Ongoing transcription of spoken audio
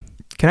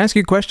Can I ask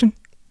you a question?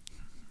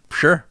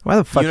 Sure. Why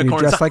the fuck are you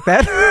dressed like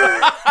that?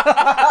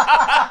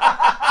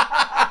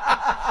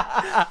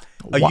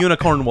 A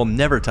unicorn will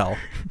never tell.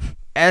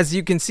 As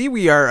you can see,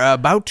 we are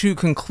about to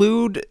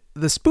conclude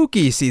the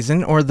spooky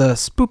season, or the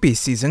spoopy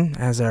season,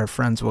 as our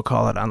friends will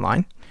call it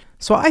online.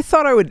 So I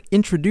thought I would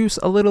introduce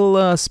a little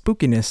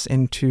spookiness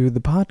into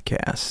the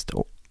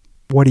podcast.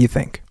 What do you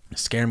think?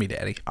 Scare me,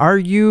 Daddy. Are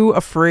you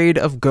afraid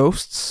of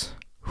ghosts?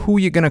 Who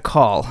are you going to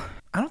call?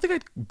 I don't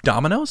think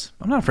Domino's?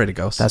 I'm not afraid of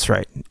ghosts. That's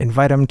right.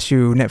 Invite them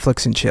to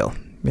Netflix and chill.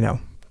 You know,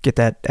 get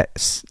that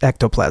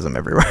ectoplasm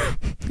everywhere.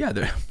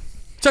 Yeah,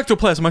 it's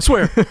ectoplasm, I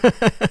swear.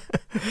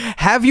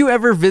 Have you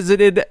ever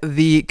visited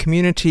the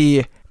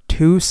community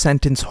Two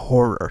Sentence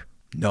Horror?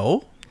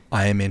 No,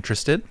 I am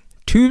interested.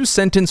 Two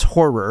Sentence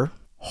Horror.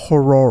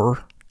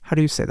 Horror. How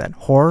do you say that?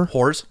 Horror?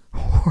 Whores?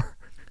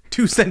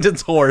 Two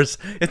Sentence Whores.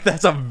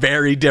 That's a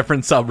very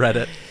different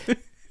subreddit.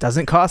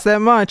 Doesn't cost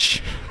that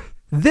much.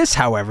 This,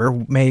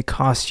 however, may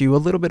cost you a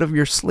little bit of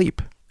your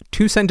sleep.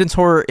 Two Sentence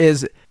Horror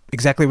is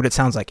exactly what it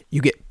sounds like.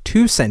 You get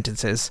 2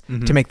 sentences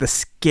to make the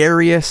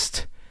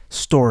scariest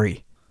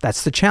story.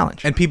 That's the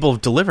challenge. And people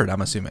have delivered,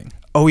 I'm assuming.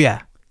 Oh,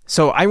 yeah.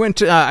 So I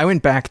went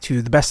back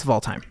to the best of all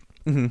time,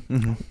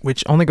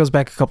 which only goes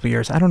back a couple of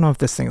years. I don't know if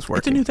this thing's working.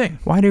 It's a new thing.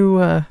 Why do...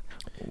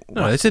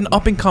 No, it's an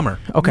up-and-comer.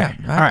 Okay.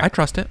 Yeah, all right. I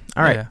trust it.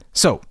 All right. Yeah.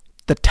 So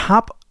the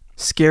top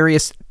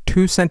scariest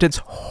 2-sentence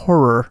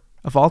horror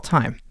of all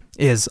time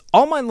is,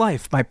 all my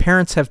life, my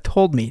parents have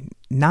told me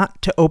not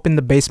to open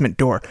the basement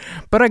door,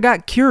 but I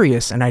got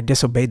curious and I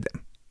disobeyed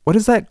them. What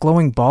is that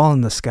glowing ball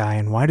in the sky,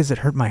 and why does it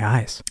hurt my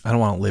eyes? I don't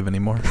want to live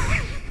anymore.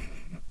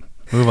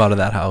 Move out of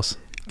that house.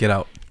 Get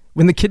out.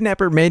 When the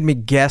kidnapper made me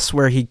guess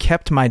where he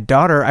kept my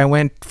daughter, I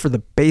went for the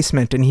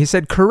basement and he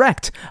said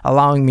correct,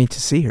 allowing me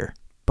to see her.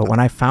 But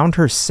when I found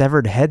her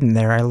severed head in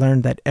there, I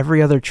learned that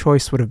every other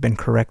choice would have been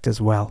correct as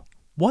well.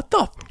 What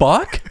the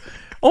fuck?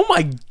 Oh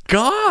my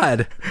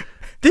God.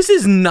 This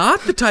is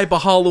not the type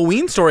of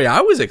Halloween story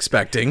I was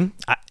expecting.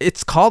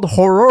 It's called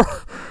horror.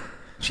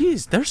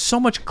 Jeez, there's so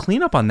much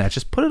cleanup on that.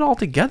 Just put it all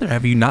together.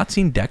 Have you not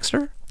seen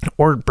Dexter?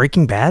 Or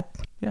Breaking Bad?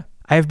 Yeah.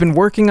 I have been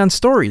working on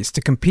stories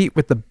to compete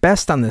with the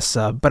best on this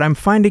sub, but I'm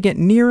finding it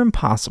near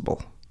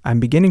impossible. I'm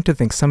beginning to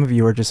think some of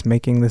you are just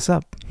making this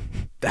up.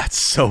 That's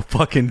so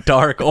fucking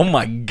dark. Oh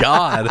my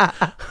God.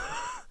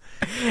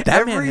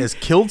 That man has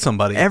killed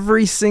somebody.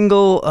 Every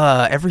single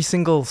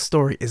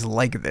story is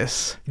like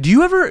this. Do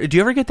you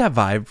ever get that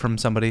vibe from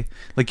somebody?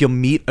 Like, you'll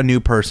meet a new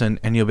person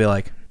and you'll be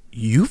like,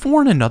 you've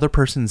worn another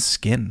person's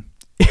skin.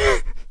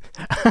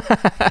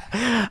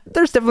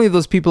 There's definitely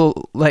those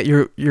people that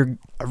you're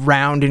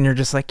around and you're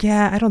just like,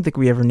 yeah, I don't think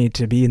we ever need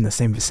to be in the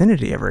same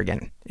vicinity ever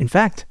again. In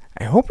fact,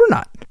 I hope we're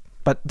not.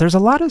 But there's a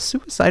lot of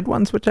suicide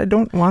ones which I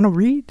don't want to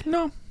read.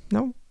 No.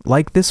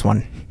 Like this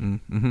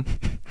one.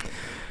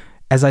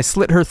 As I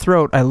slit her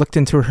throat, I looked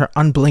into her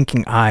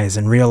unblinking eyes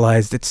and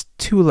realized it's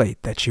too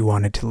late that she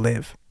wanted to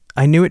live.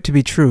 I knew it to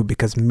be true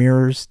because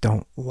mirrors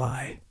don't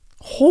lie.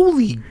 Oh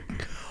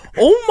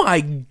my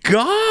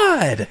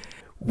God.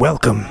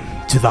 Welcome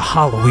to the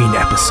Halloween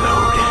episode.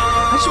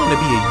 I just want to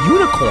be a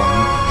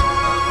unicorn.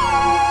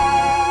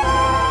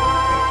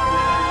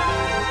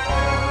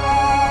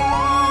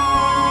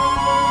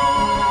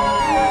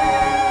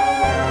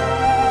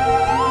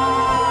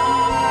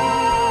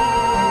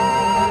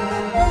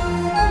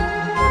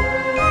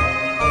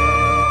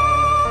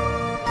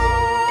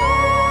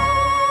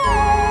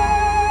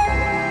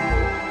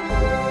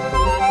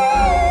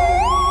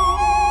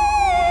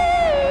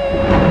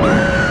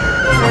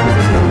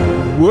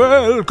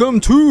 Welcome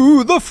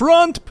to the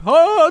front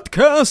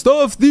podcast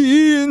of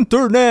the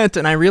internet.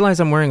 And I realize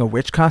I'm wearing a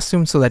witch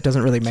costume, so that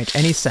doesn't really make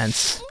any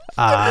sense.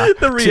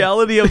 The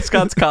reality of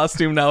Scott's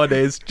costume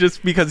nowadays,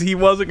 just because he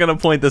wasn't going to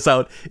point this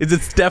out, is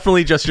it's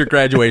definitely just your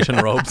graduation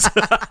robes.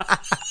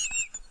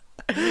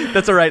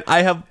 That's all right.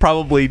 I have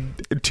probably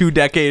 2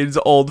 decades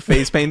old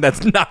face paint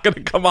that's not going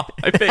to come off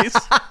my face.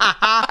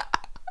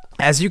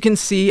 As you can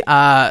see,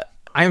 I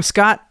am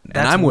Scott.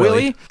 And I'm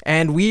Willie.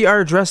 And we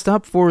are dressed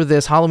up for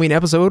this Halloween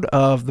episode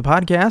of the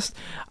podcast.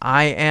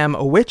 I am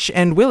a witch,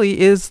 and Willie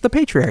is the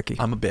patriarchy.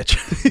 I'm a bitch.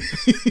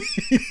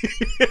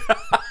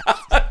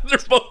 They're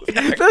both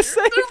The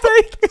same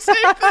thing.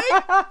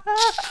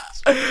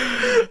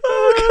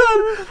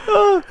 Oh,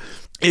 God.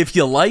 If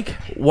you like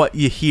what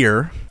you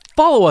hear,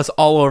 follow us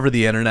all over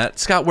the internet.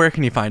 Scott, where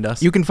can you find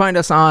us? You can find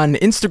us on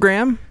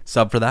Instagram.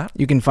 Sub for that.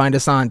 You can find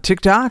us on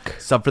TikTok.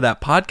 Sub for that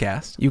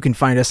podcast. You can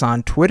find us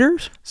on Twitter.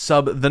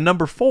 Sub the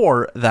number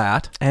 4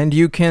 that. And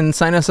you can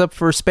sign us up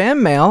for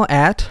spam mail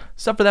at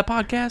Sub for that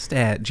podcast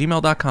at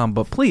gmail.com.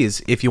 But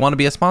please, if you want to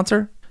be a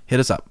sponsor, hit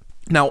us up.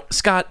 Now,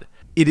 Scott,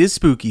 it is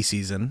spooky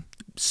season.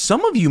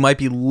 Some of you might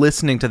be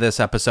listening to this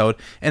episode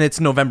and it's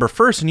November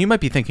 1st and you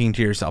might be thinking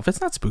to yourself,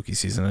 it's not spooky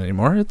season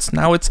anymore. It's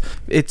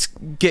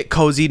get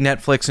cozy,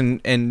 Netflix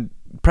and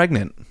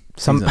pregnant.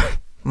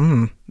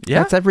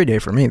 Yeah, that's every day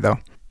for me though.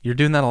 You're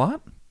doing that a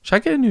lot? Should I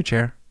get a new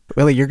chair?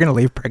 Willie, you're gonna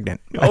leave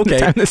pregnant by the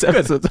time this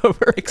episode's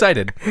over.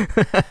 Excited.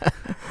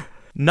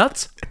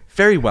 Nuts,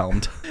 very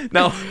whelmed.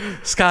 Now,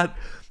 Scott,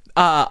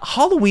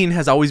 Halloween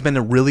has always been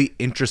a really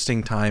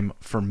interesting time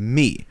for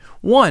me.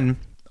 One,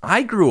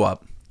 I grew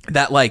up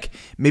that like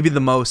maybe the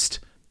most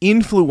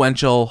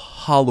influential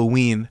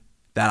Halloween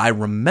that I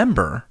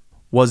remember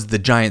was the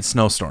giant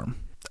snowstorm.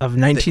 Of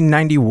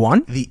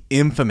 1991? The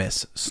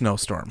infamous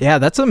snowstorm. Yeah,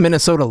 that's a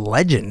Minnesota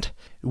legend.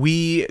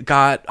 We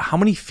got how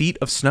many feet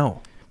of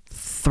snow?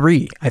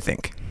 3, I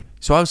think.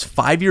 So I was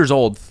 5 years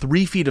old,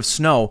 3 feet of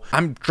snow.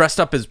 I'm dressed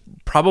up as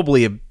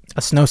probably a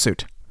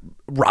snowsuit.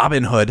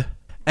 Robin Hood.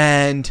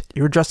 And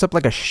you were dressed up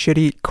like a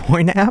shitty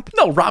coin app?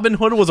 no, Robin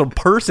Hood was a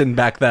person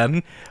back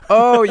then.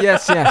 Oh,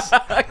 yes.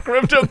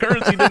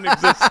 Cryptocurrency didn't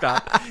exist,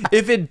 Scott.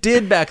 If it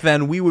did back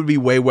then, we would be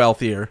way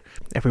wealthier.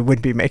 If we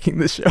wouldn't be making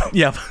this show.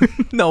 Yeah.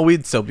 No,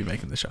 we'd still be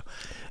making the show.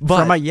 But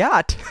from a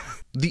yacht.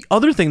 The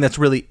other thing that's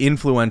really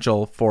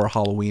influential for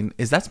Halloween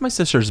is that's my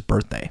sister's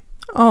birthday.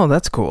 Oh,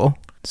 that's cool.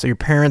 So your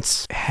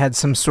parents had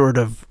some sort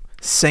of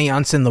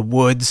seance in the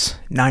woods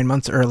 9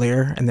 months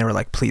earlier, and they were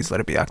like, please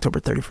let it be October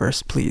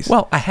 31st, please.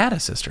 Well, I had a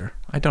sister.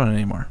 I don't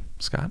anymore,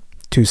 Scott.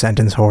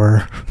 2-sentence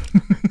horror.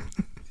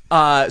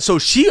 So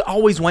she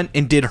always went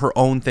and did her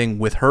own thing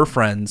with her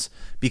friends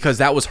because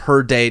that was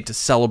her day to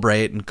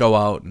celebrate and go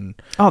out.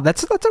 And oh,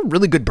 that's a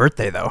really good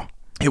birthday, though.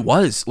 It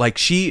was. Like,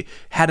 she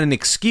had an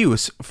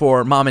excuse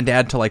for mom and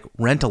dad to, like,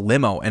 rent a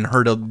limo and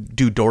her to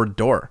do door to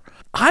door.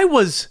 I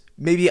was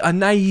maybe a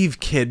naive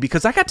kid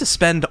because I got to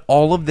spend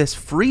all of this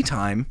free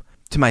time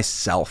to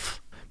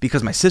myself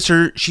because my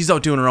sister, she's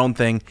out doing her own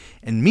thing,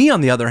 and me,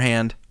 on the other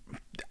hand,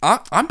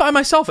 I'm by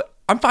myself.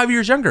 I'm 5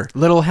 years younger.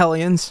 Little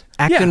hellions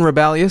acting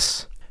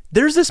rebellious.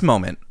 There's this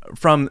moment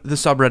from the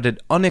subreddit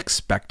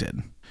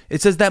Unexpected.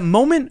 It says that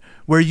moment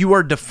where you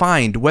are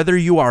defined whether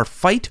you are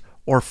fight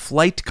or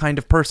flight kind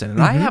of person.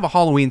 And I have a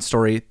Halloween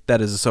story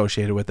that is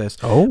associated with this.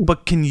 Oh.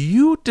 But can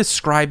you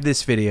describe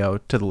this video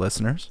to the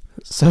listeners?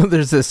 So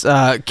there's this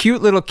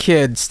cute little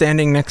kid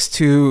standing next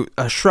to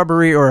a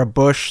shrubbery or a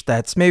bush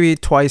that's maybe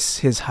twice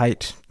his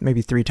height,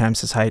 maybe 3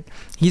 times his height.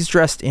 He's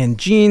dressed in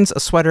jeans, a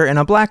sweater, and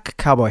a black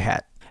cowboy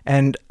hat.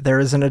 And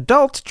there is an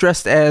adult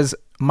dressed as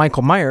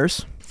Michael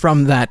Myers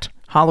from that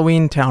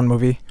Halloween Town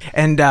movie.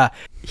 And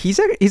he's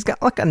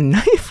got like a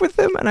knife with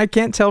him, and I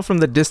can't tell from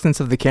the distance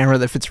of the camera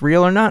if it's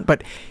real or not,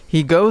 but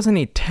he goes and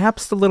he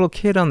taps the little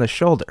kid on the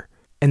shoulder.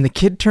 And the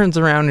kid turns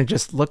around and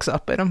just looks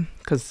up at him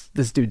because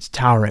this dude's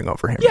towering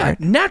over him, Yeah, right?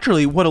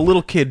 naturally what a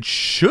little kid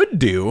should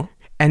do.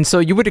 And so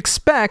you would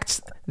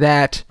expect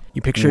that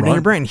you picture it in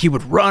your brain. He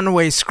would run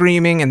away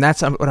screaming, and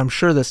that's what I'm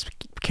sure this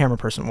camera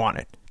person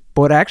wanted.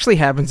 But what actually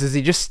happens is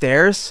he just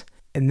stares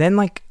and then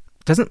like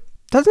doesn't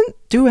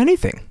do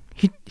anything.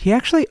 He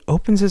actually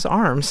opens his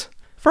arms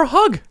For a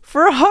hug.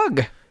 for a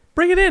hug.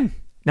 Bring it in.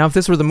 Now, if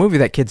this were the movie,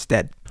 that kid's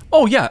dead.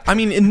 Oh, yeah. I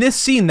mean, in this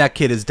scene, that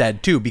kid is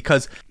dead, too,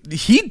 because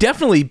he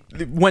definitely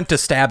went to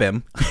stab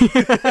him.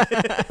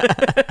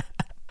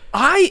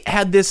 I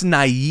had this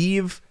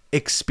naive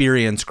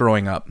experience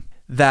growing up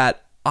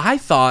that I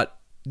thought,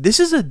 this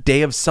is a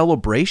day of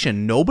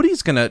celebration.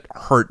 Nobody's going to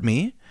hurt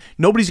me.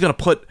 Nobody's going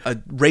to put a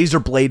razor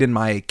blade in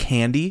my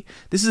candy.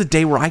 This is a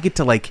day where I get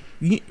to, like,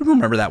 you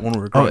remember that when we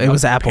were growing up? Oh, it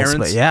was apples,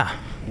 Parents but yeah.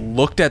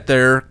 looked at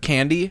their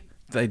candy.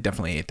 They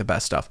definitely ate the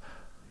best stuff.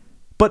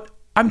 But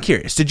I'm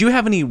curious, did you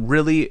have any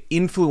really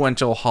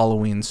influential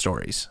Halloween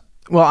stories?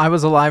 Well, I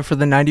was alive for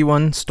the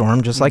 91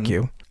 storm, just like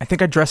you. I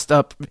think I dressed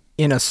up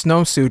in a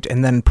snowsuit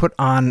and then put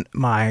on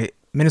my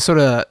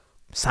Minnesota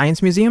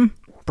Science Museum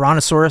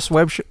Brontosaurus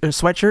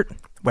sweatshirt.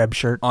 Web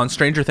shirt. On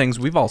Stranger Things,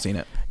 we've all seen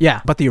it.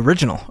 Yeah, but the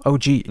original,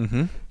 OG.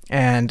 Mm-hmm.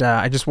 And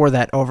I just wore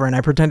that over and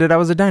I pretended I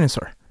was a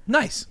dinosaur.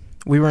 Nice.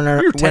 We were in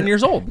our, You were 10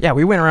 years old. Yeah,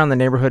 we went around the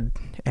neighborhood,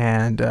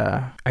 and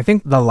I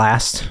think the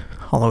last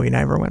Halloween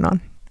I ever went on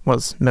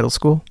was middle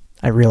school.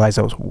 I realized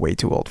I was way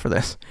too old for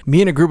this.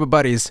 Me and a group of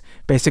buddies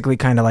basically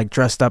kind of like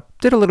dressed up,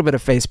 did a little bit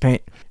of face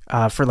paint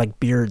for like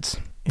beards,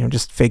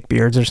 just fake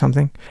beards or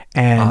something.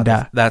 And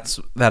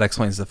that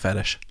explains the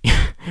fetish.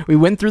 we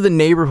went through the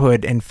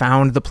neighborhood and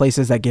found the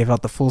places that gave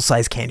out the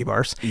full-size candy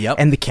bars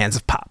and the cans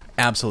of pop.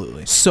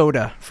 Absolutely.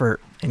 Soda for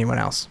anyone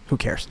else. Who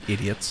cares?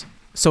 Idiots.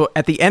 So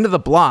at the end of the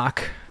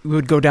block, we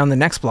would go down the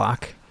next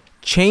block.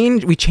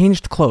 We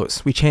changed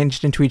clothes. We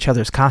changed into each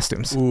other's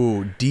costumes.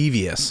 Ooh,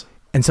 devious.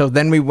 And so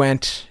then we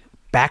went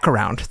back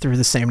around through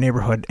the same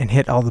neighborhood and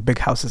hit all the big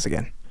houses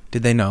again.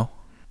 Did they know?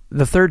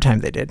 The third time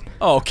they did.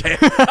 Oh, okay.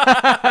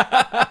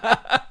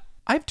 I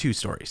have 2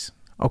 stories.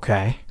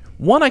 Okay.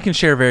 One I can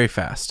share very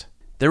fast.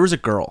 There was a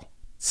girl,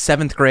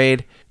 7th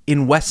grade,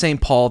 in West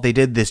St. Paul. They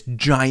did this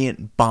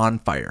giant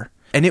bonfire.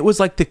 And it was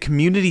like the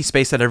community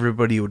space that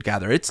everybody would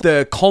gather. It's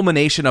the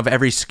culmination of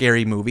every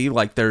scary movie.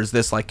 Like there's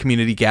this like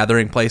community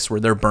gathering place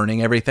where they're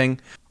burning everything.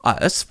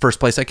 That's the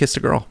first place I kissed a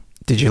girl.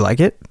 Did you like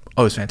it?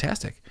 Oh, it was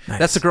fantastic. Nice.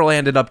 That's the girl I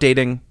ended up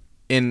dating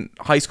in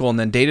high school and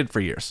then dated for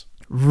years.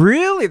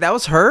 Really? That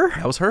was her?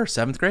 That was her,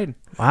 7th grade.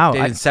 Wow.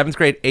 Dated in 7th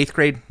grade, 8th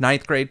grade,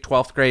 9th grade,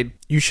 12th grade.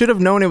 You should have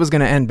known it was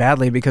going to end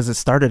badly because it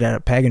started at a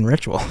pagan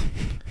ritual.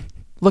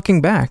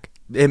 Looking back.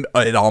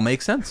 It all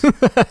makes sense.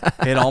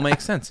 It all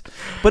makes sense.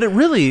 But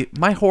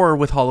my horror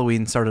with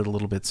Halloween started a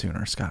little bit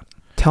sooner, Scott.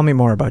 Tell me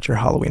more about your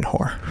Halloween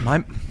horror.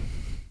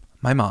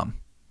 My mom.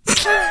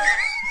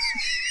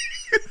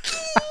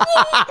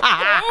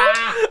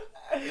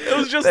 It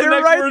was just They the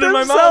next write word in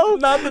my mouth,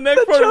 themselves. not the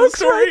next The part of the jokes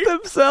story. write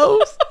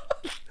themselves.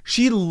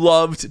 She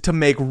loved to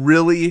make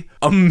really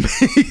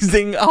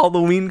amazing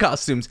Halloween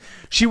costumes.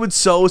 She would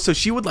so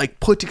she would like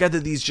put together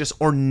these just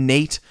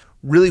ornate,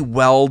 really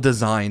well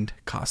designed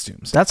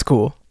costumes. That's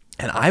cool.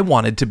 And I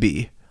wanted to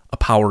be a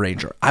Power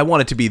Ranger. I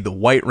wanted to be the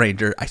White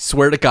Ranger. I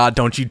swear to God,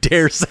 don't you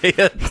dare say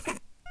it.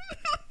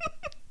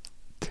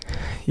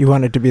 You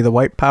wanted to be the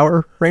White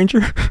Power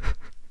Ranger?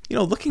 You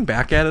know, looking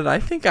back at it, I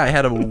think I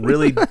had a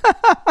really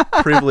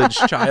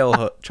privileged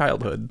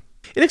childhood.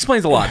 It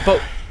explains a lot,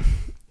 but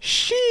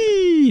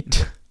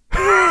Sheet.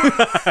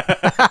 I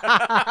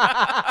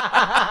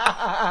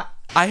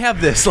have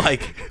this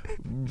like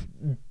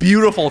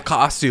beautiful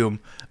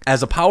costume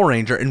as a Power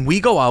Ranger, and we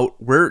go out,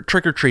 we're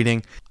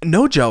trick-or-treating.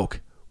 No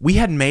joke, we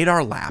had made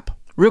our lap.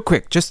 Real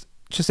quick, just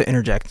to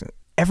interject.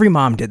 Every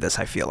mom did this,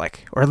 I feel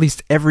like. Or at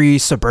least every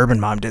suburban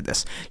mom did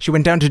this. She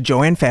went down to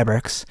Joann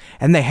Fabrics,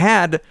 and they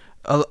had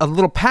a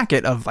little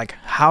packet of like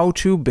how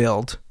to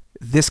build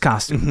this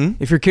costume.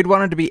 Mm-hmm. If your kid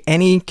wanted to be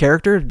any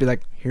character, it'd be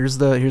like, here's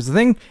the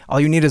thing.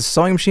 All you need is a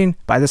sewing machine,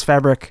 buy this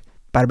fabric,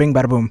 bada bing,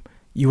 bada boom.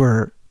 You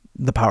were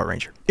the Power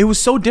Ranger. It was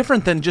so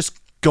different than just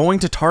going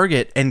to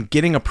Target and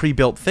getting a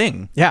pre-built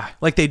thing. Yeah.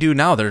 Like they do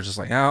now. They're just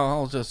like, oh,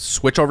 I'll just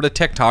switch over to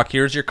TikTok.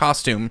 Here's your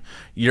costume.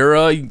 You're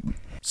a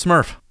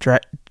Smurf.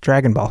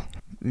 Dragon Ball.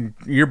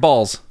 Your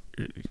balls.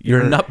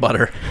 Your nut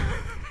butter.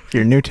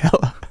 Your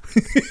Nutella.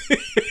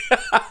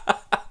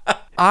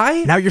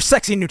 Now you're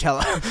sexy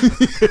Nutella.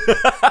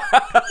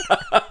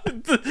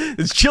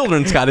 It's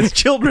children, Scott. It's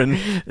children.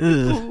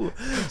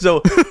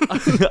 So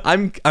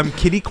I'm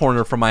kitty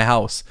corner from my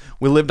house.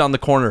 We lived on the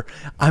corner.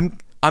 I'm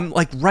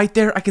like right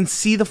there. I can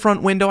see the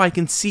front window. I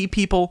can see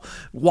people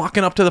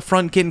walking up to the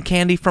front getting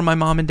candy from my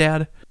mom and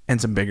dad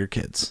and some bigger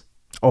kids.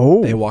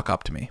 Oh. They walk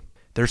up to me.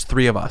 There's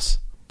 3 of us.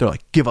 They're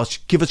like, give us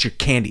your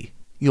candy.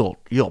 You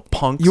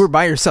punks. You were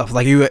by yourself.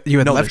 Like you had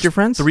left there's your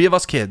friends? 3 of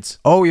us kids.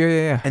 Oh,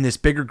 yeah. And this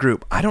bigger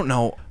group. I don't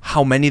know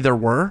how many there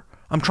were.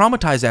 I'm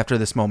traumatized after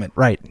this moment.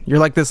 Right. You're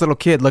like this little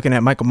kid looking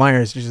at Michael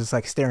Myers. You're just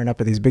like staring up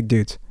at these big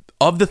dudes.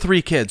 Of the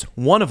 3 kids,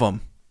 one of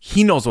them,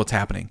 he knows what's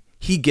happening.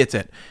 He gets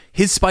it.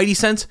 His spidey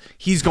sense,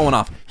 he's going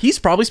off. He's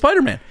probably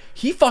Spider-Man.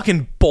 He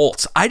fucking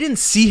bolts. I didn't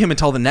see him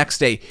until the next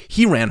day.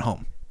 He ran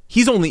home.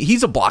 He's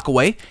a block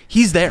away.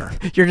 He's there.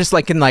 You're just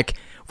like,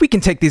 we can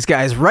take these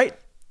guys right.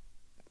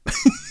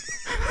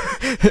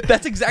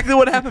 That's exactly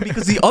what happened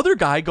because the other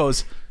guy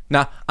goes,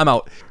 nah, I'm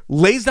out.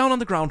 Lays down on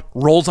the ground,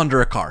 rolls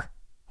under a car.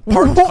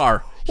 Parked the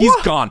car. He's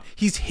gone.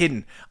 He's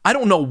hidden. I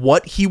don't know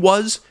what he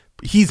was.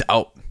 He's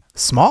out.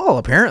 Small,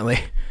 apparently.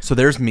 So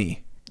there's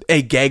me,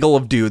 a gaggle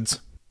of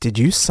dudes, Did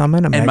you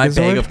summon a and my Megazord?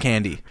 bag of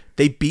candy.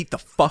 They beat the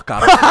fuck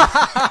out of me.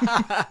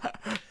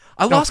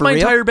 I lost for my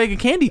real? entire bag of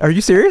candy. Are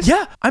you serious?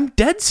 Yeah, I'm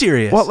dead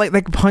serious. What,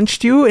 like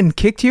punched you and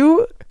kicked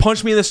you?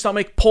 Punched me in the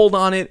stomach, pulled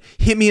on it,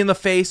 hit me in the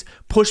face,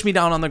 pushed me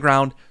down on the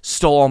ground,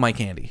 stole all my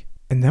candy.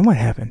 And then what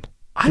happened?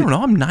 I don't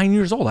know. I'm 9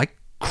 years old. I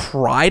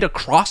cried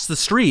across the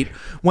street,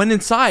 went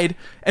inside,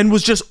 and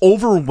was just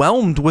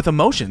overwhelmed with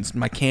emotions.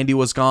 My candy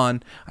was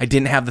gone. I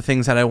didn't have the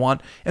things that I want.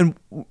 And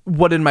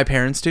what did my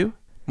parents do?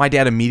 My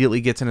dad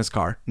immediately gets in his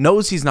car,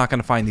 knows he's not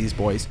going to find these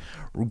boys,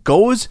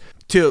 goes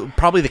to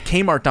probably the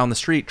Kmart down the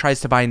street,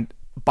 tries to buy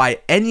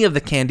any of the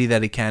candy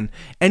that he can,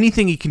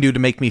 anything he can do to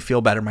make me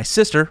feel better. My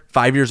sister,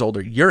 5 years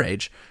older, your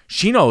age,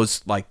 she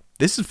knows, like,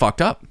 this is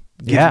fucked up.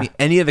 Gives me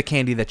any of the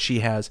candy that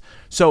she has.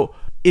 So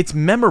it's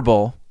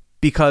memorable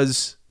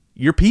because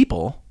your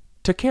people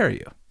took care of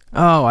you.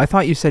 Oh, I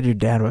thought you said your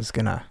dad was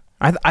gonna...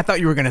 I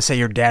thought you were gonna say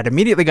your dad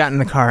immediately got in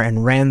the car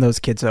and ran those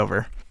kids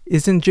over.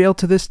 Is in jail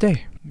to this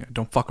day.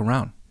 Don't fuck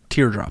around.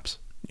 Teardrops.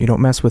 You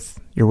don't mess with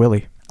your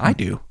Willie. I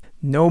do.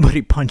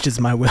 Nobody punches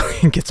my Willie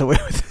and gets away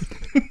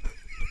with it.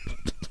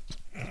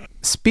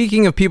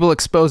 Speaking of people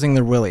exposing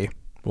their Willie,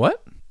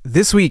 What?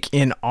 this week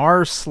in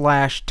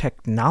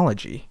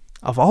r/technology,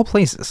 of all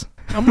places,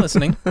 I'm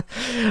listening.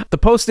 the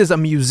post is a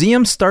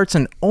museum starts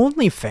an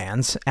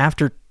OnlyFans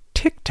after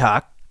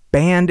TikTok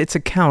banned its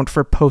account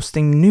for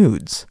posting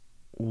nudes.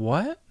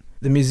 What?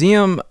 The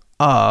Museum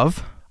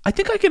of... I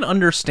think I can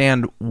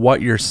understand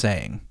what you're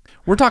saying.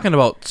 We're talking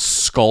about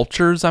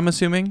sculptures, I'm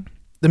assuming.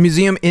 The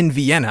museum in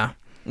Vienna,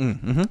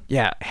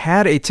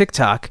 had a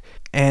TikTok,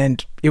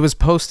 and it was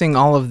posting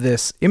all of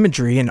this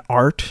imagery and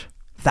art,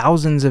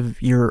 thousands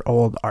of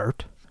year-old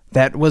art,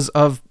 that was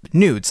of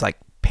nudes, like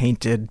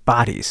painted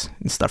bodies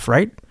and stuff,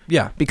 right?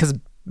 Yeah. Because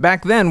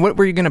back then, what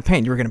were you going to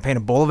paint? You were going to paint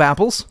a bowl of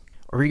apples?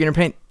 Or were you going to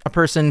paint a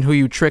person who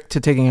you tricked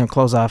to taking their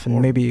clothes off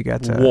and maybe you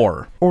got to...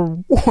 War.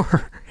 Or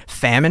war.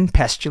 Famine,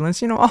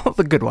 pestilence, all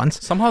the good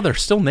ones. Somehow they're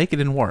still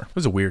naked in war. It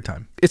was a weird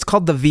time. It's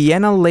called the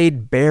Vienna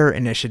Laid Bare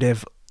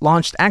Initiative,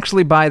 launched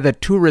actually by the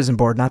tourism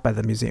board, not by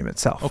the museum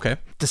itself. Okay.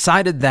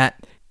 Decided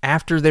that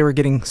after they were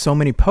getting so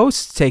many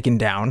posts taken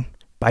down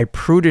by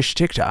prudish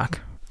TikTok,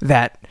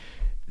 that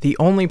the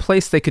only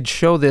place they could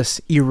show this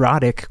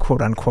erotic,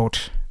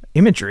 quote-unquote,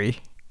 imagery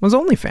was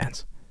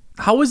OnlyFans.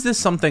 How is this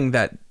something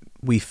that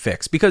we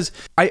fix? Because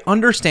I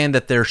understand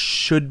that there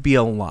should be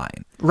a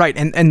line. Right,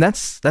 and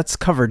that's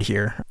covered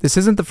here. This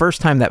isn't the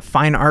first time that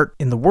fine art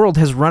in the world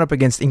has run up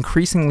against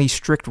increasingly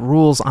strict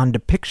rules on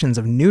depictions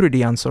of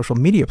nudity on social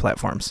media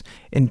platforms.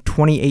 In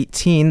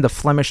 2018, the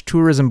Flemish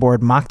Tourism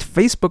Board mocked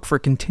Facebook for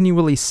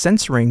continually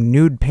censoring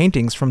nude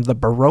paintings from the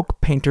Baroque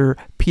painter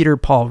Peter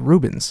Paul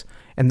Rubens.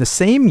 And the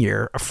same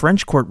year, a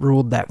French court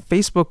ruled that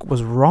Facebook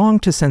was wrong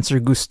to censor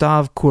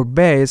Gustave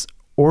Courbet's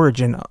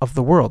Origin of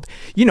the World.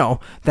 You know,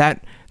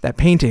 that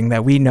painting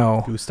that we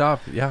know.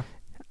 Gustave, yeah.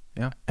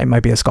 It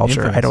might be a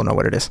sculpture. Infamous. I don't know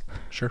what it is.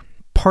 Sure.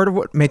 Part of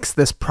what makes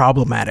this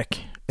problematic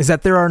is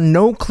that there are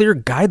no clear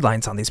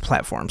guidelines on these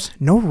platforms,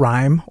 no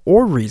rhyme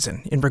or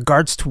reason in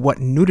regards to what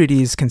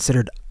nudity is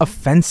considered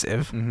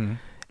offensive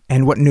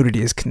and what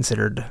nudity is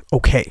considered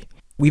okay.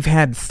 We've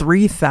had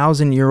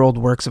 3,000-year-old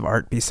works of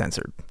art be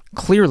censored.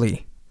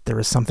 Clearly, there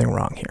is something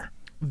wrong here.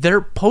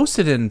 They're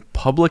posted in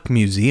public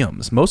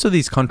museums. Most of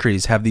these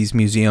countries have these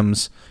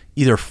museums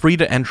either free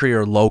to entry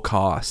or low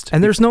cost.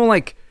 And there's no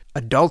like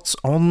adults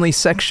only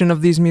section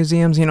of these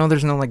museums. You know,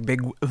 there's no like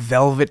big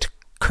velvet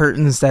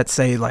curtains that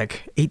say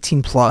like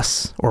 18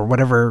 plus or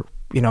whatever,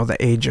 you know, the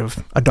age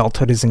of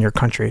adulthood is in your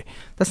country.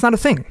 That's not a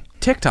thing.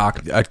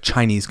 TikTok, a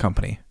Chinese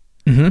company.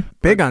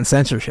 Big on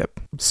censorship,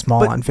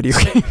 small on video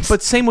games.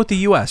 But same with the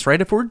US,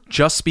 right? If we're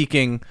just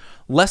speaking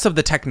less of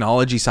the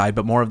technology side,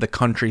 but more of the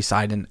country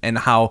side and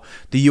how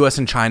the US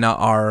and China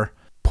are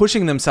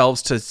pushing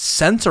themselves to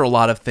censor a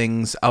lot of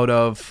things out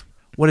of,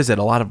 what is it,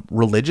 a lot of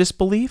religious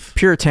belief?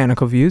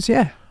 Puritanical views,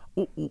 yeah.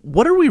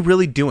 What are we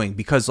really doing?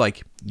 Because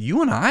like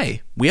you and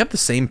I, we have the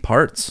same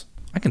parts.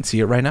 I can see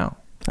it right now.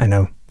 I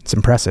know. It's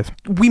impressive.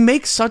 We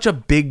make such a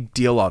big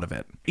deal out of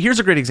it. Here's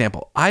a great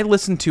example. I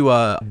listened to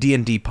a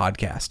D&D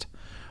podcast.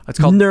 It's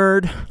called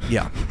Nerd.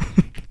 Yeah.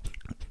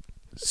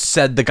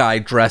 Said the guy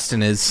dressed in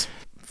his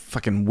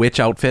fucking witch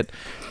outfit.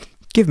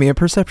 Give me a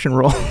perception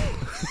roll.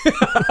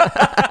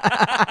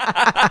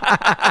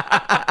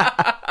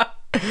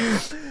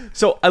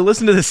 So I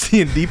listened to this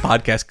D&D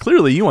podcast.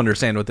 Clearly you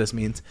understand what this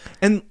means.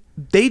 And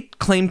they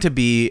claim to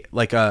be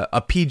like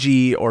a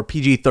PG or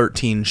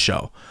PG-13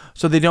 show.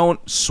 So they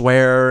don't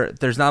swear.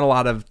 There's not a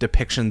lot of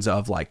depictions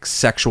of like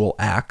sexual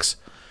acts.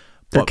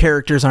 Their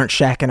characters aren't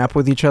shacking up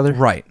with each other.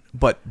 Right.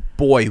 But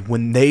boy,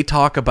 when they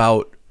talk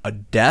about a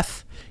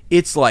death,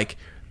 it's like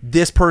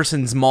this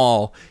person's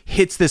maul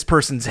hits this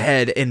person's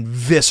head and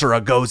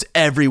viscera goes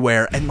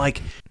everywhere. And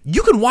like,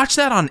 you can watch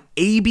that on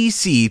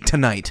ABC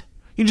tonight.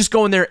 You just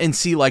go in there and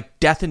see like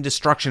death and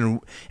destruction.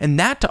 And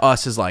that to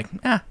us is like,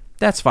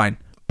 that's fine.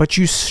 But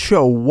you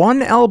show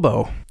one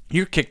elbow.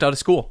 You're kicked out of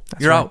school.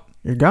 That's You're right. out.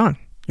 You're gone.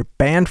 You're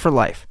banned for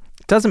life.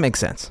 It doesn't make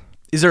sense.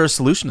 Is there a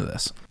solution to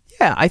this?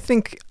 Yeah, I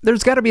think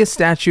there's got to be a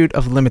statute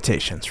of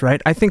limitations, right?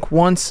 I think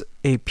once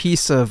a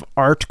piece of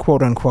art,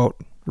 quote unquote,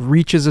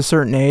 reaches a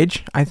certain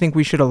age, I think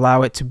we should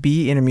allow it to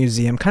be in a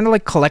museum, kind of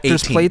like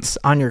collector's 18. plates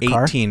on your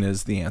car. 18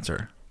 is the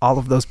answer. All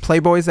of those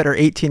Playboys that are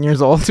 18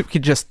 years old, we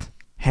could just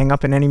hang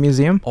up in any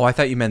museum. Oh, I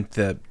thought you meant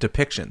the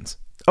depictions.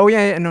 Oh,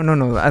 yeah,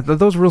 no.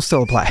 Those rules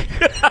still apply.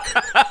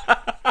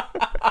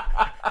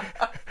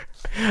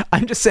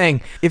 I'm just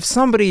saying, if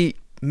somebody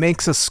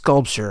makes a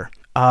sculpture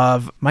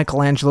of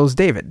Michelangelo's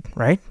David,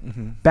 right?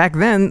 Back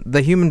then,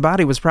 the human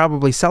body was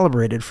probably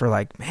celebrated for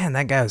like, man,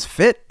 that guy was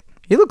fit.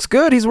 He looks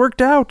good. He's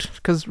worked out.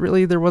 Because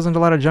really, there wasn't a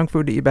lot of junk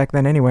food to eat back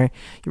then anyway.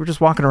 You were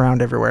just walking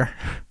around everywhere.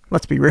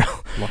 Let's be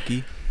real.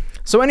 Lucky.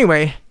 So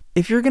anyway,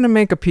 if you're going to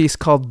make a piece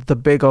called The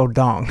Big O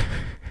Dong,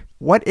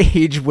 what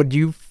age would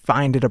you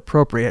find it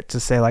appropriate to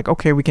say like,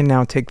 okay, we can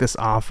now take this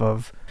off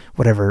of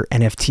whatever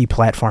NFT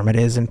platform it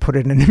is and put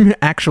it in an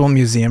actual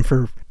museum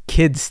for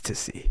kids to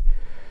see?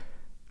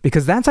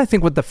 Because that's, I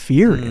think, what the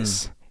fear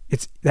is.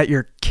 It's that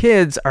your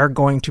kids are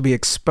going to be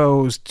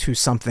exposed to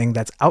something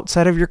that's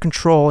outside of your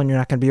control and you're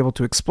not going to be able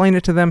to explain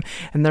it to them.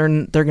 And they're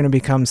going to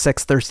become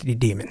sex-thirsty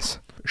demons.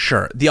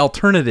 Sure. The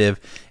alternative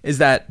is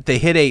that they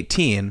hit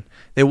 18,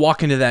 they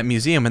walk into that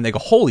museum and they go,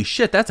 holy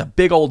shit, that's a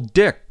big old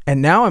dick.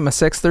 And now I'm a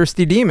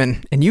sex-thirsty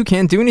demon and you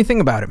can't do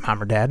anything about it,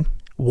 Mom or Dad.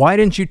 Why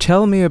didn't you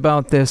tell me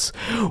about this?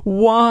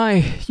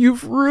 Why?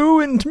 You've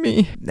ruined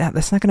me.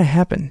 That's not going to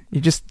happen. You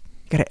just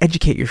got to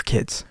educate your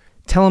kids.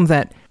 Tell them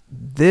that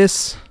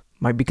this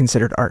might be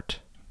considered art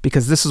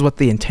because this is what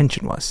the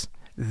intention was.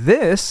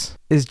 This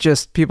is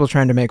just people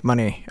trying to make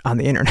money on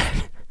the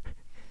internet.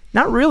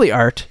 Not really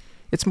art.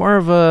 It's more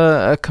of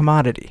a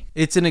commodity.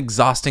 It's an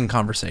exhausting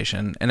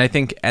conversation. And I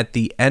think at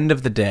the end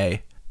of the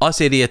day,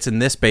 us idiots in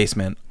this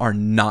basement are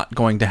not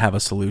going to have a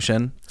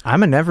solution.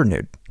 I'm a never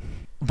nude.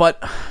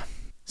 But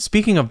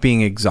speaking of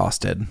being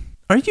exhausted,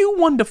 are you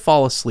one to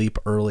fall asleep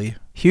early?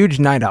 Huge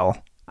night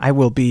owl. I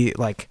will be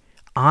like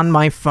on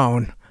my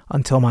phone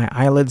until my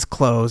eyelids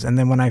close, and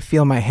then when I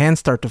feel my hands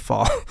start to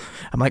fall,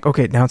 I'm like,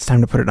 okay, now it's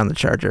time to put it on the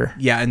charger.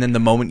 Yeah, and then the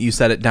moment you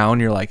set it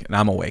down, you're like,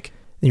 I'm awake.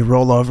 And you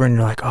roll over and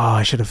you're like, oh,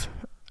 I should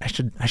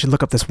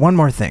look up this one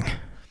more thing.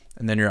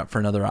 And then you're up for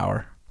another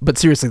hour. But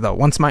seriously though,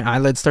 once my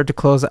eyelids start to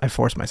close, I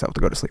force myself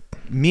to go to sleep.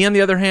 Me, on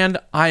the other hand,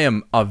 I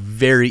am a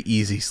very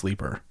easy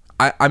sleeper.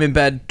 I'm in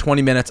bed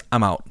 20 minutes,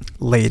 I'm out.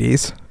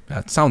 Ladies.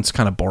 That sounds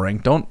kind of boring.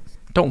 Don't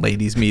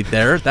ladies meet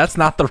there. That's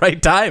not the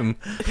right time.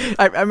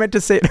 I meant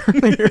to say it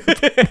earlier.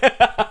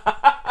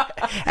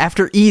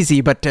 After easy,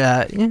 but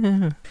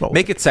yeah. Well,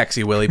 Make it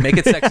sexy, Willie. Make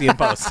it sexy in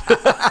post.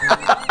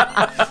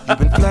 You've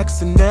been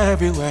flexing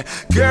everywhere.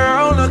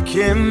 Girl, look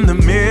in the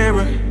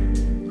mirror.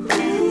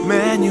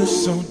 Man, you're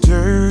so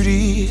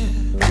dirty.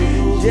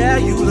 Yeah,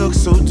 you look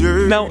so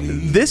dirty. Now,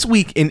 this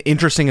week in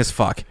Interesting as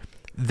Fuck,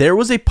 there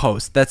was a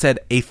post that said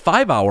a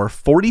 5-hour,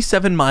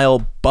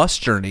 47-mile bus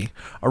journey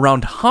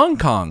around Hong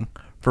Kong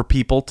for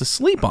people to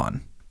sleep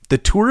on. The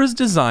tour is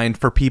designed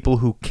for people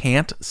who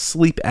can't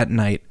sleep at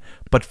night,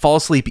 but fall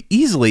asleep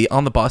easily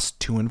on the bus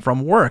to and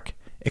from work.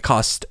 It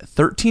costs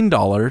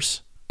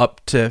 $13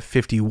 up to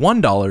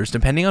 $51,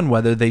 depending on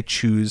whether they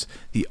choose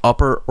the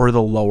upper or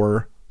the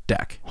lower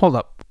deck. hold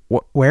up.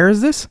 Where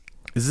is this?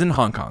 This is in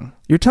Hong Kong.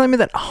 You're telling me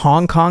that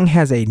Hong Kong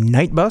has a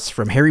night bus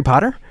from Harry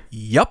Potter?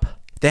 Yup.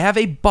 They have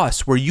a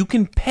bus where you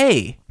can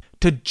pay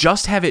to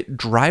just have it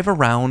drive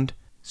around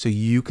so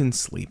you can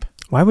sleep.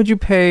 Why would you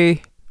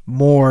pay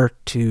more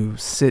to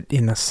sit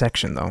in a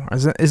section, though?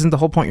 Isn't the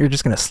whole point you're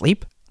just going to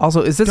sleep?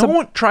 Also, is this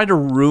Don't try to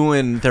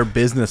ruin their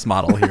business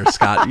model here,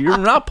 Scott. You're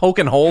not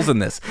poking holes in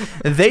this.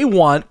 They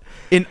want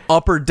an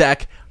upper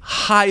deck,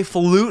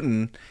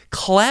 highfalutin,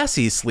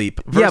 classy sleep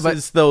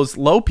versus those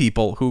low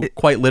people who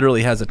quite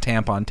literally has a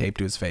tampon taped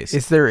to his face.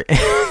 Is there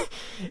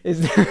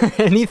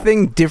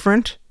anything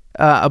different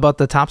about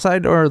the top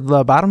side or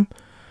the bottom?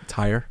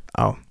 Tire.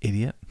 Oh,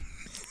 Idiot.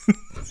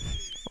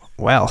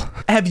 well.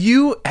 Have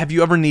you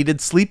ever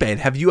needed sleep aid?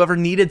 Have you ever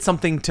needed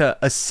something to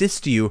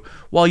assist you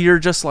while you're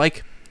just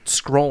like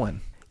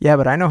scrolling? Yeah,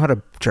 but I know how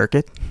to jerk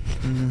it.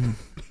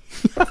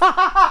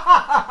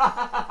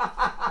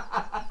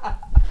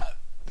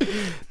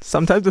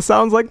 Sometimes it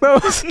sounds like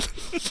those.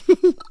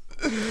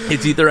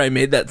 It's either I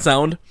made that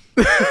sound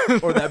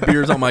or that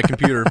beer's on my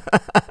computer.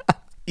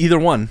 Either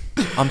one.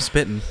 I'm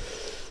spitting.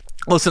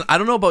 Listen, I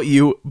don't know about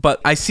you,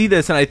 but I see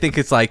this and I think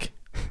it's like,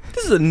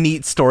 this is a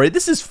neat story.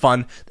 This is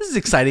fun. This is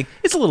exciting.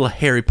 It's a little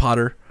Harry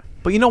Potter.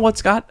 But you know what,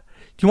 Scott?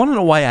 Do you want to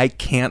know why I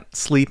can't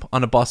sleep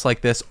on a bus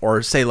like this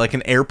or say like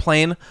an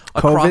airplane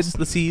across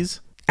the seas?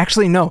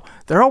 Actually, no.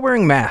 They're all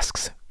wearing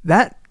masks.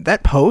 That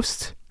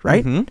post,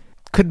 right,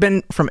 could have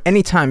been from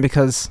any time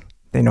because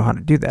they know how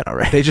to do that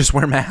already. They just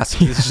wear masks.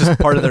 It's just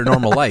part of their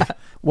normal life.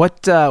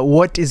 What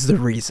is the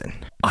reason?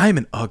 I'm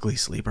an ugly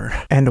sleeper.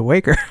 And a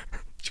waker.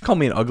 Did you call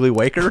me an ugly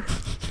waker?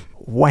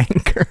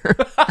 Wanker.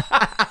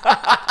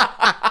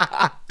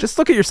 Just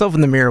look at yourself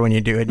in the mirror when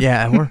you do it.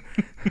 Yeah,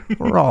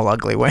 we're all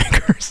ugly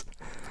wankers.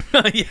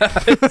 Yeah,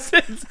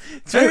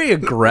 it's very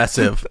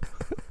aggressive.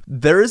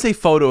 There is a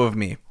photo of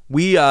me.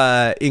 We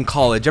in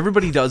college,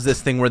 everybody does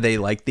this thing where they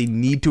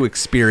need to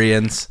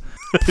experience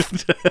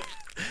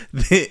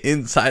the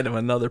inside of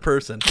another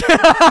person.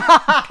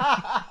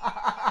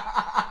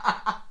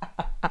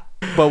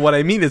 But what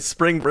I mean is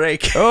spring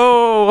break.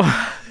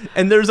 Oh,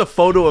 and there's a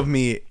photo of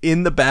me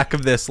in the back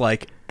of this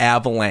like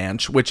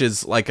Avalanche, which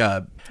is like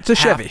it's a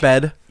Chevy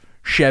bed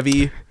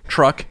Chevy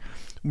truck.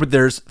 Where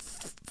there's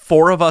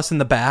 4 of us in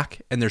the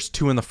back and there's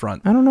 2 in the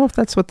front. I don't know if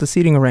that's what the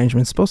seating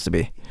arrangement's supposed to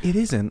be. It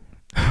isn't.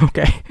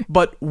 Okay.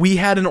 But we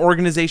had an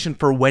organization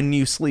for when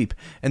you sleep.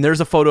 And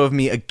there's a photo of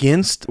me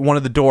against one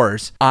of the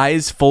doors,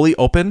 eyes fully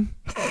open,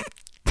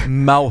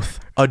 mouth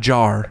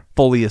ajar,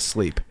 fully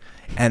asleep.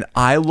 And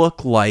I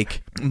look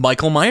like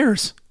Michael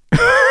Myers.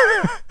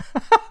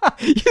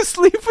 You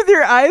sleep with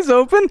your eyes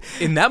open?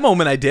 In that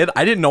moment I did.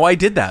 I didn't know I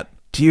did that.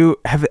 Do you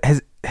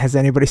has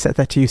anybody said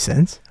that to you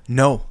since?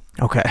 No.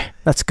 Okay.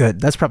 That's good.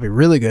 That's probably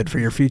really good for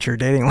your future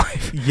dating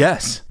life.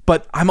 Yes.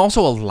 But I'm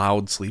also a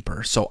loud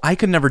sleeper. So I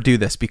could never do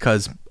this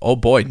because, oh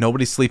boy,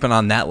 nobody's sleeping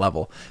on that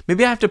level.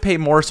 Maybe I have to pay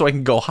more so I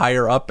can go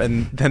higher up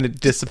and then it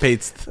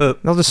dissipates the...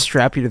 They'll just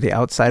strap you to the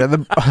outside of the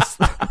bus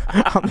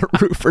on the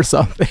roof or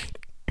something.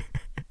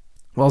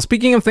 Well,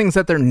 speaking of things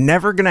that they're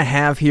never going to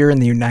have here in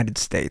the United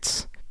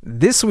States,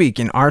 this week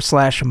in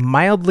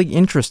r/mildly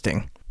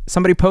interesting,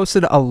 somebody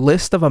posted a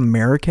list of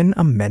American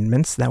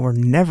amendments that were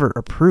never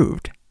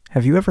approved.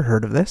 Have you ever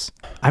heard of this?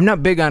 I'm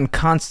not big on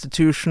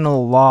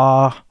constitutional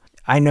law.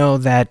 I know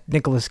that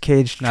Nicolas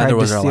Cage tried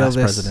to steal our last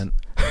this. president.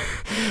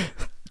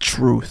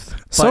 Truth.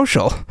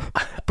 Social.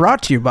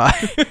 Brought to you by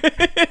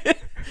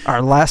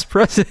our last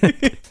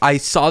president. I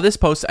saw this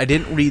post. I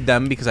didn't read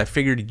them because I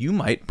figured you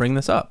might bring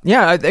this up.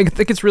 Yeah, I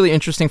think it's really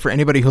interesting for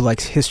anybody who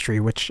likes history,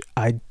 which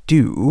I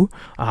do.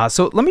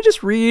 So let me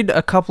just read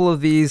a couple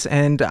of these,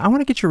 and I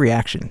want to get your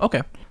reaction.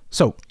 Okay.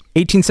 So,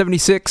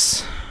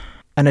 1876,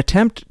 an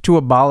attempt to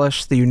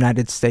abolish the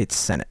United States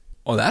Senate.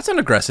 Oh, that's an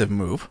aggressive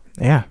move.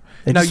 Yeah.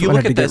 They Now, just you wanted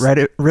look to at get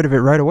this- rid of it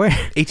right away.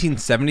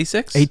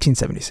 1876?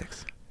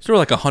 1876. So we're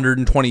like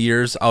 120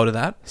 years out of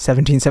that.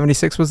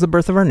 1776 was the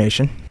birth of our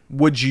nation.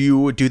 Would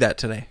you do that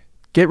today?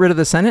 Get rid of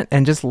the Senate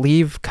and just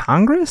leave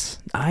Congress?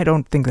 I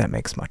don't think that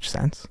makes much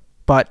sense.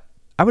 But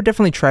I would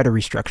definitely try to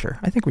restructure.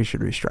 I think we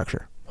should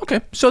restructure. Okay.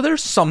 So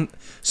there's some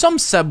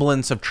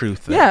semblance of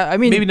truth there. Yeah, I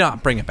mean- maybe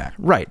not bring it back.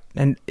 Right.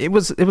 And it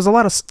was a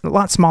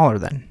lot smaller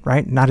then,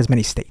 right? Not as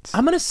many states.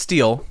 I'm going to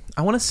steal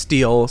I want to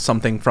steal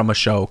something from a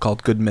show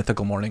called Good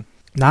Mythical Morning.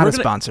 Not a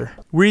sponsor.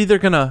 We're either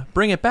going to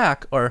bring it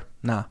back or,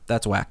 nah,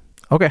 that's whack.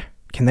 Okay.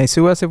 Can they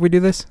sue us if we do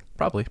this?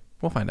 Probably.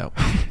 We'll find out.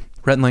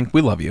 Rhett and Link,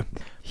 we love you.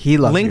 He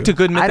loves Link you. to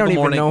Good Mythical I don't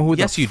Morning. even know who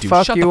yes, the you do.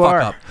 fuck Shut you the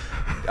fuck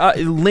are. up.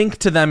 Link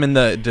to them in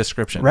the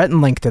description. Rhett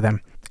and link to them.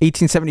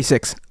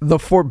 1876. The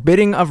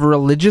forbidding of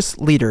religious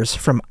leaders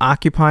from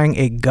occupying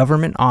a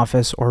government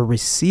office or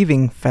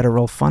receiving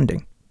federal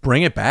funding.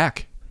 Bring it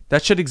back.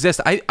 That should exist.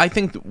 I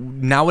think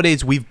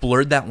nowadays we've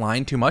blurred that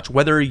line too much.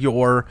 Whether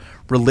you're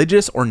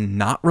religious or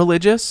not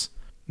religious,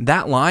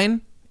 that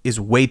line is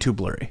way too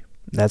blurry.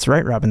 That's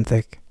right, Robin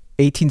Thicke.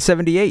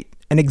 1878.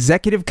 An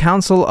executive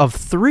council of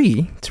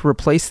 3 to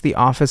replace the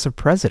office of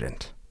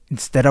president.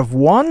 Instead of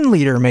one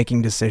leader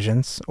making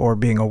decisions or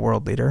being a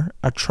world leader,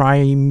 a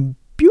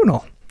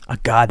tribunal, a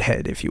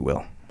godhead, if you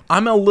will.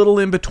 I'm a little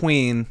in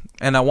between,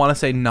 and I want to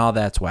say, nah,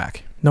 that's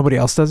whack. Nobody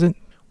else does it?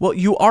 Well,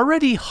 you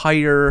already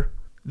hire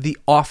the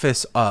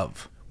office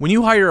of. When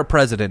you hire a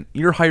president,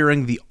 you're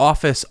hiring the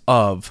office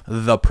of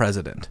the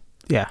president.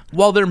 Yeah.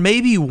 While there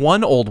may be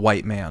one old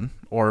white man,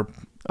 or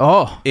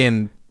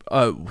in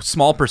a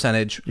small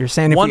percentage, you're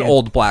saying if one we had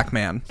old black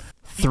man.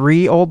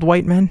 3 old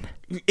white men?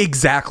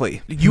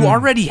 Exactly. You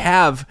already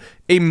have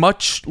a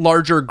much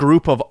larger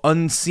group of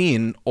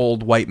unseen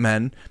old white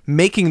men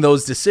making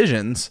those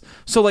decisions.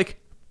 So, like,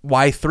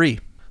 why 3?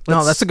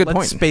 No, that's a good let's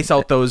point. Space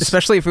out those.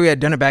 Especially if we had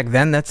done it back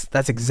then, that's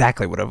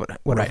exactly what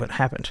would have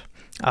happened.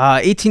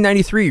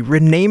 1893,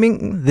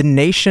 renaming the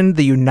nation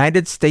the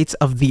United States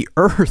of the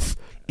Earth.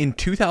 In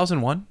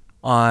 2001,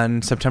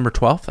 on September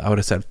 12th, I would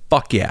have said,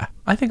 fuck yeah.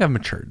 I think I've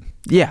matured.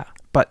 Yeah,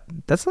 but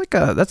that's like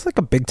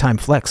a big time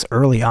flex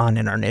early on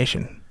in our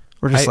nation.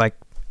 We're just like,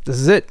 this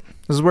is it.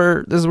 This is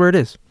where it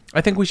is.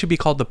 I think we should be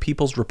called the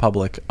People's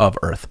Republic of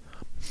Earth.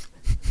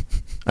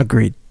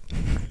 Agreed.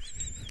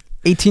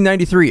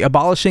 1893,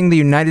 abolishing the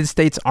United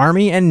States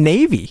Army and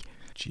Navy.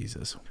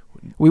 Jesus.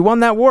 We won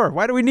that war.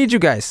 Why do we need you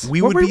guys?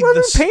 What are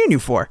we paying you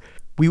for?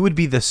 We would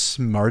be the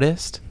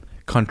smartest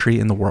country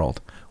in the world.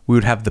 We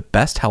would have the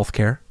best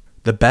healthcare,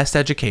 the best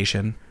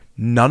education.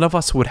 None of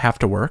us would have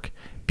to work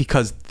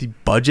because the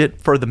budget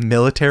for the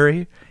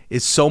military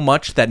is so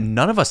much that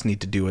none of us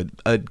need to do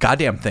a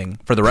goddamn thing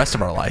for the rest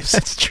of our lives.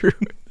 That's true.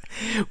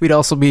 We'd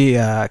also be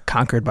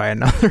conquered by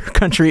another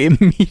country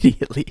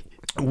immediately.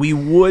 We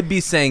would be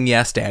saying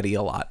yes, daddy,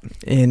 a lot.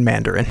 In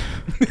Mandarin.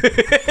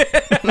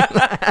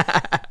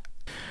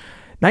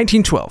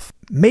 1912.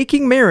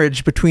 Making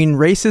marriage between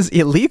races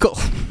illegal.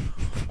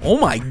 Oh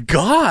my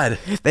God.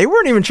 They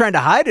weren't even trying to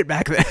hide it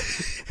back then.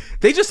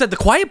 They just said the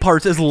quiet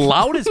parts as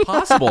loud as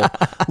possible.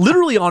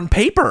 Literally on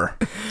paper.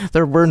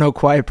 There were no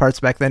quiet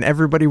parts back then.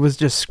 Everybody was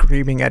just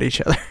screaming at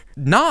each other.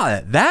 Nah,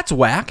 that's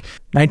whack.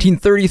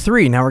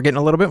 1933. Now we're getting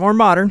a little bit more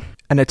modern.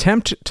 An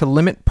attempt to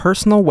limit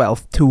personal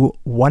wealth to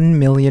 $1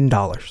 million.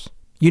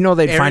 You know,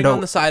 they'd find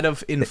on the side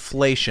of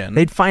inflation.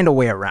 They'd find a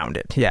way around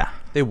it. Yeah.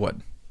 They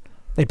would.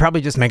 They'd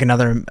probably just make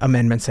another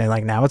amendment saying,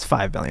 like, now it's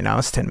 $5 million, now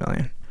it's $10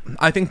 million.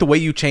 I think the way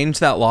you change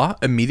that law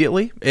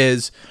immediately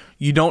is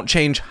you don't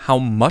change how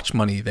much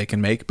money they can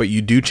make, but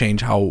you do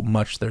change how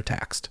much they're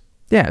taxed.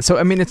 Yeah, so,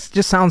 I mean, it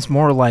just sounds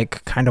more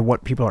like kind of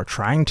what people are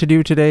trying to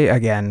do today,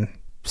 again,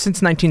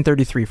 since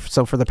 1933,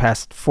 so for the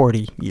past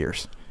 40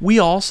 years. We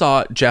all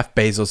saw Jeff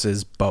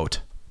Bezos's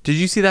boat. Did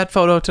you see that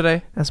photo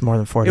today? That's more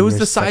than 40 years. years. It was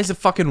the size of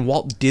fucking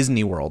Walt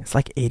Disney World. It's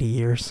like 80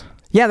 years.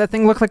 Yeah, that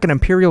thing looked like an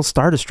Imperial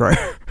Star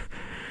Destroyer.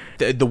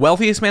 The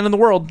wealthiest man in the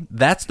world,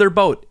 that's their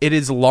boat. It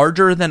is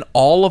larger than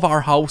all of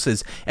our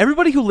houses.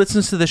 Everybody who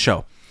listens to this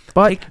show,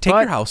 take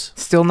your house.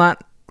 Still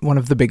not one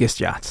of the biggest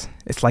yachts.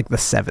 It's like the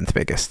 7th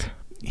biggest.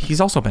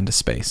 He's also been to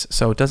space,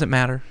 so it doesn't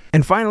matter.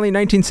 And finally,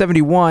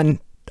 1971,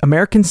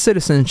 American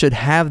citizens should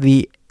have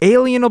the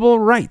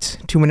alienable right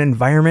to an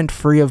environment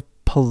free of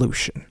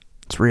pollution.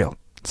 It's real.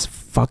 It's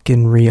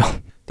fucking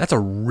real. That's a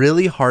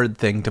really hard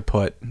thing to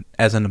put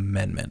as an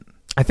amendment.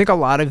 I think a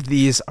lot of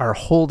these are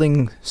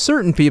holding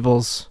certain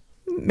people's,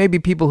 maybe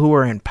people who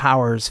are in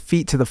power's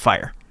feet to the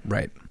fire.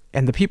 Right.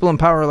 And the people in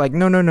power are like,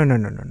 no.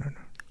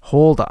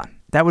 Hold on.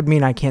 That would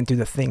mean I can't do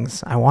the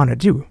things I want to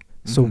do.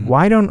 So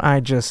why don't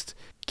I just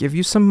give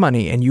you some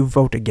money and you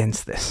vote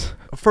against this?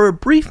 For a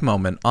brief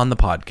moment on the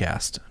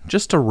podcast,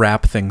 just to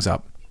wrap things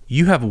up,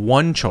 you have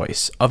one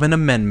choice of an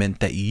amendment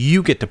that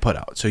you get to put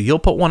out. So you'll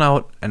put one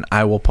out and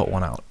I will put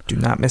one out. Do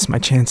not miss my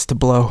chance to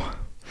blow.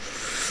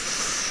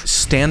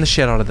 Stand the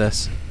shit out of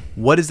this.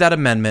 What is that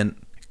amendment?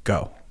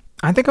 Go.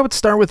 I think I would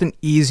start with an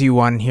easy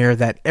one here,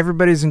 that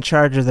everybody's in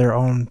charge of their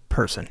own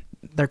person.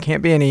 There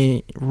can't be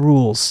any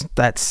rules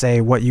that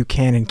say what you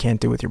can and can't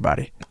do with your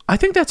body. I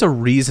think that's a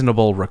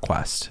reasonable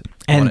request.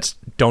 And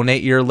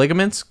donate your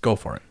ligaments, go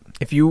for it.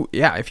 If you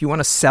want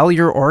to sell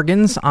your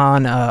organs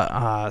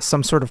on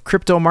some sort of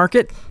crypto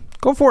market,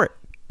 go for it.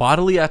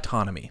 Bodily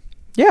autonomy.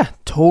 Yeah,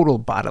 total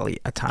bodily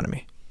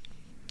autonomy.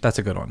 That's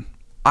a good one.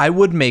 I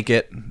would make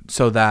it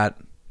so that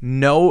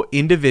no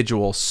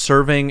individual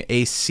serving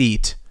a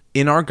seat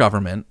in our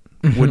government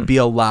would be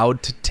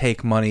allowed to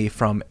take money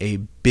from a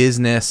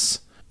business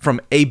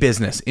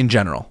in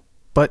general.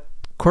 But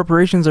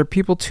corporations are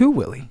people too,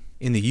 Willie.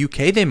 In the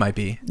UK, they might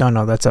be.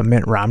 No, that's a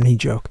Mitt Romney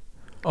joke.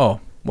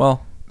 Oh,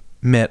 well,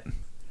 Mitt.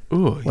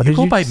 Ooh, What you did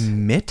go you by s-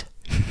 Mitt?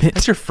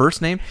 That's your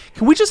first name?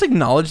 Can we just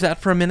acknowledge that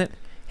for a minute?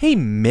 Hey,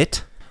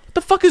 Mitt, what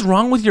the fuck is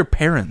wrong with your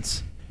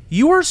parents?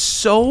 You are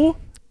so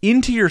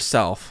into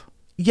yourself,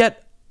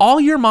 yet all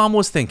your mom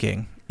was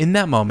thinking in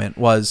that moment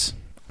was,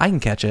 I can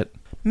catch it.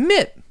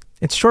 Mitt.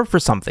 It's short for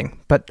something,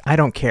 but I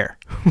don't care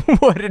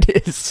what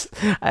it is.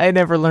 I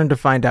never learned to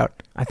find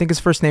out. I think his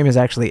first name is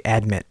actually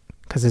Admit,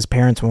 because his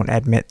parents won't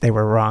admit they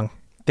were wrong.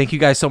 Thank you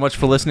guys so much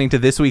for listening to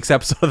this week's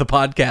episode of the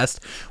podcast.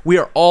 We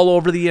are all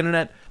over the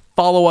internet.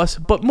 Follow us,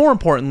 but more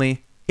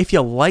importantly, if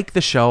you like the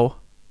show,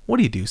 what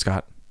do you do,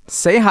 Scott?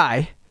 Say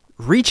hi,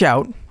 reach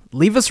out,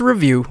 leave us a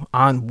review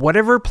on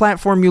whatever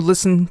platform you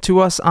listen to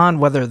us on,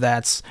 whether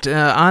that's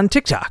on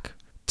TikTok.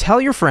 Tell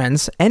your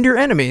friends and your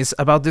enemies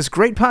about this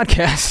great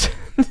podcast.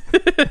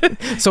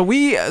 so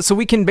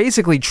we can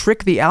basically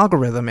trick the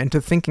algorithm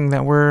into thinking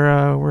that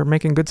we're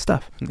making good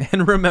stuff.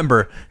 And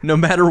remember, no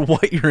matter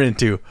what you're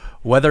into,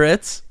 whether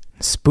it's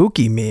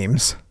Spooky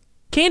memes,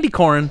 candy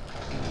corn,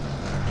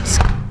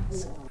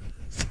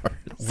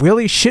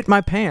 Willie shit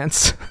my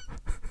pants.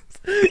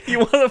 you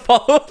want to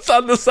follow us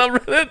on the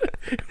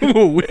subreddit?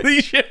 Ooh,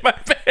 Willie shit my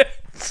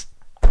pants.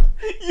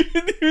 You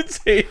didn't even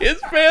say his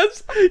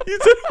pants. You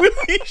said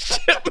Willie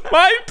shit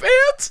my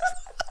pants.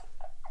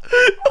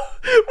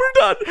 We're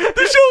done.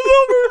 The show's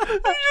over. You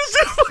just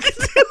didn't fucking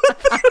do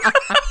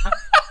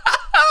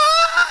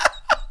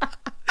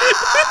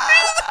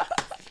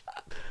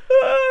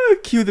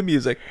it. Cue the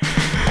music.